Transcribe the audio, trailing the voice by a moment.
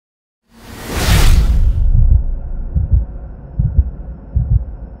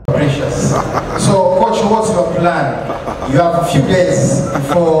So, Coach, what's your plan? You have a few days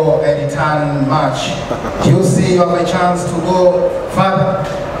before a return match. Do you see you have a chance to go further?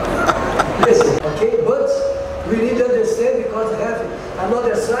 Yes, okay, but we need to understand because we have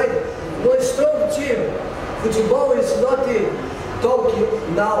another side, no strong team. Football is not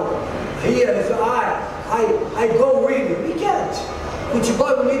talking now. Here, if I go winning, we can't.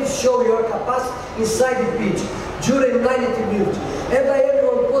 Football, you need to show your capacity inside the pitch during 90 minutes. And I am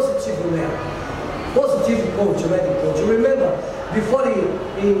one positive man. Positive coach, ready coach. Remember, before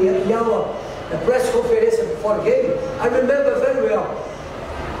in our press conference before game, I remember very well.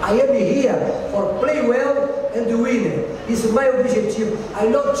 I am here for play well and win. It's my objective. I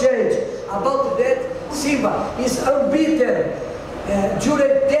not change. About that, Simba is unbeaten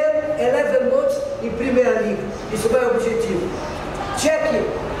during 10, 11 months in Premier League. It's my objective. Check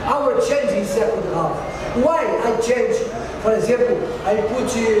our change in second half. Why I change? For example, I put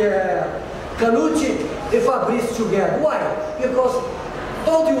Kauli and Fabrice together. Why? Because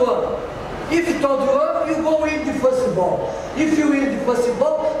told you one. If you told you one, you go in the first ball. If you win the first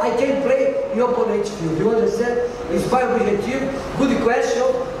ball, I can play in opponent's field. You understand? It's my objective. Good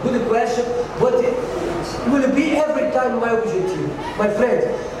question, but it will be every time my objective. My friend,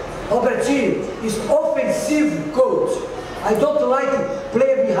 Robertinho is offensive coach. I don't like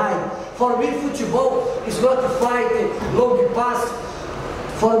play behind. For me, football is not a fight, long pass.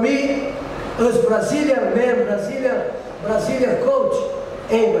 For me, as Brazilian man, Brazilian coach,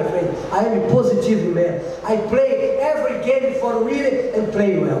 hey my friend, I am a positive man. I play every game for winning and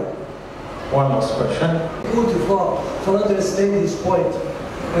play well. One last question. Good for understanding this point.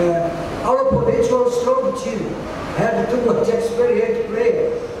 Our opponents are a strong team. Have too much experience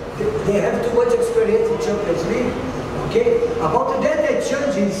player. They have too much experience in Champions League. Okay? About that, they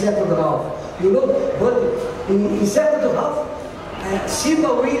change in second half. You know, but in second half,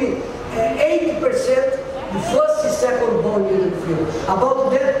 Simba really 80% the first and second ball in the field. About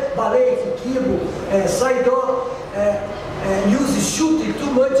that, Ballet, Kibo, Saidor use shooting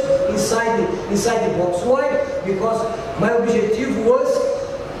too much inside the box. Why? Because my objective was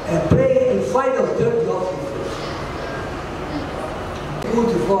play in final third of the field.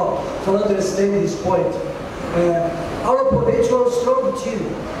 Good for understanding this point. Our opponents are a strong team.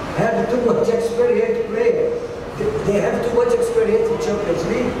 Have too much experience player. They have too much experience in Champions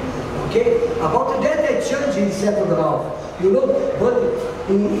League. Okay? About that, they change in second half. You know, but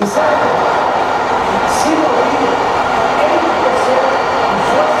in second half, Simba really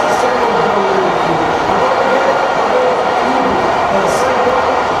 80% the first and second ball in the field. About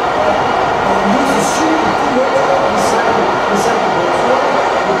that, Saidor use shooting too much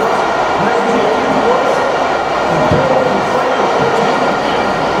inside the box. Why? Because my objective was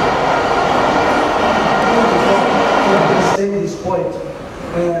understand this point.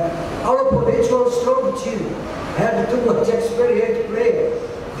 Our opponents are a strong team. Have too much experience player.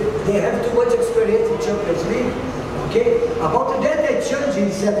 They have too much experience in Champions League. Okay? About that, they change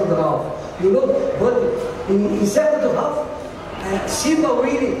in second half. You know, but in second half, Simba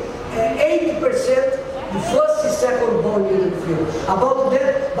really 80% the first and second ball in the field. About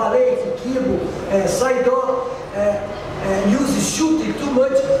that, Ballet, Kibo, Saidor use shooting too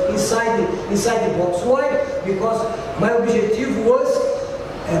much inside the box. Why? Because my objective was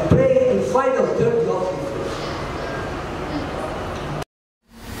play in final third of the field.